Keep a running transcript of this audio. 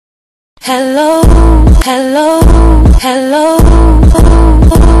Hello, hello, hello.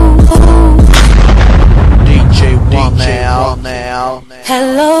 DJ One now.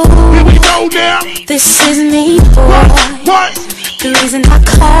 Hello. Here we go now. This is me, boy. What? The reason I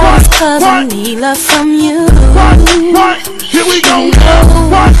call is 'cause I need love from you. What? Here we go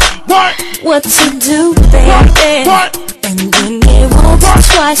now. What to do, baby? What? And when it won't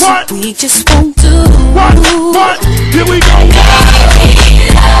twice, we just won't do. What? Here we go.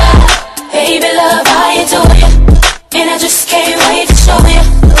 Baby love, I adore you, and I just can't wait to show you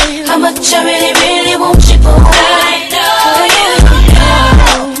how much I really, really want you, boy. I know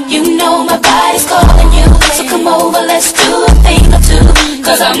you know my body's calling you, so come over, let's do a thing or two,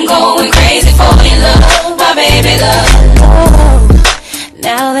 'cause I'm going crazy for your love, my baby love.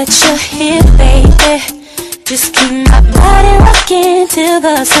 Now that you're here, baby, just keep my body rocking till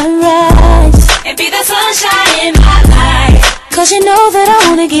the sunrise, and be the sunshine in my life. 'Cause you know that I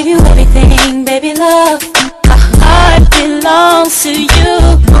wanna give you everything, baby love. My heart belongs to you,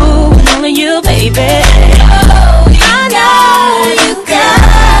 and only you, baby. I know you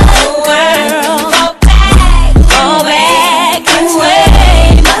got the world. Go back and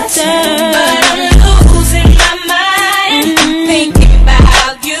wait my turn. But I'm losing my mind, thinking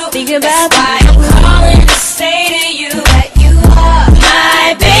about you. That's why I'm calling to say to you that you are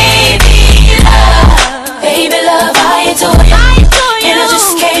my baby love. Baby love, I adore you.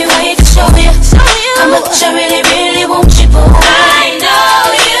 How much I really, really want you, boy. I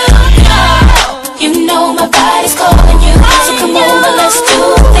know you know my body's calling you, so come over, let's do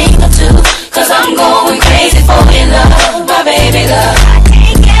a thing or two, 'cause I'm going crazy for your love, my baby love. I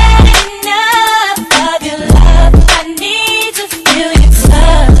can't get enough of your love, I need to feel your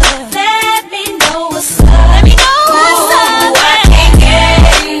touch. Let me know what's up, let me know what's up. I can't get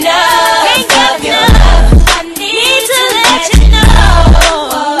enough of your love, I need to let you know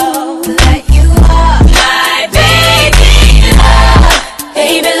that you are my baby love.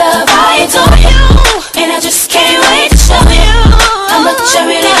 Baby love, I adore you, and I just can't wait to show you how much I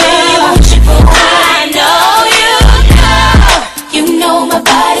really, really want you, boy. I know you know my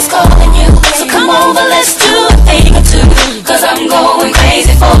body's calling you, so come over, let's do a thing or two, 'cause I'm going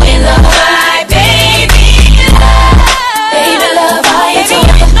crazy for your love, my baby love. Baby love, I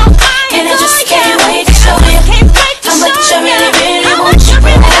adore you, and I just can't wait to show you how much I really, really want you,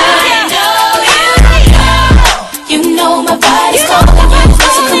 boy. I know you know my body's calling you,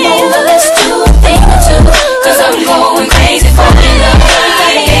 so come over, let's do a thing or two, 'cause I'm going crazy for your love,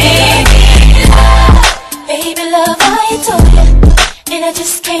 my baby love. Baby love, I adore you, and I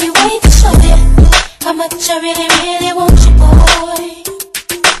just can't wait to show you how much I really, really want you, boy.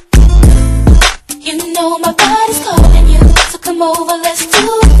 You know my body's calling you, so come over, let's do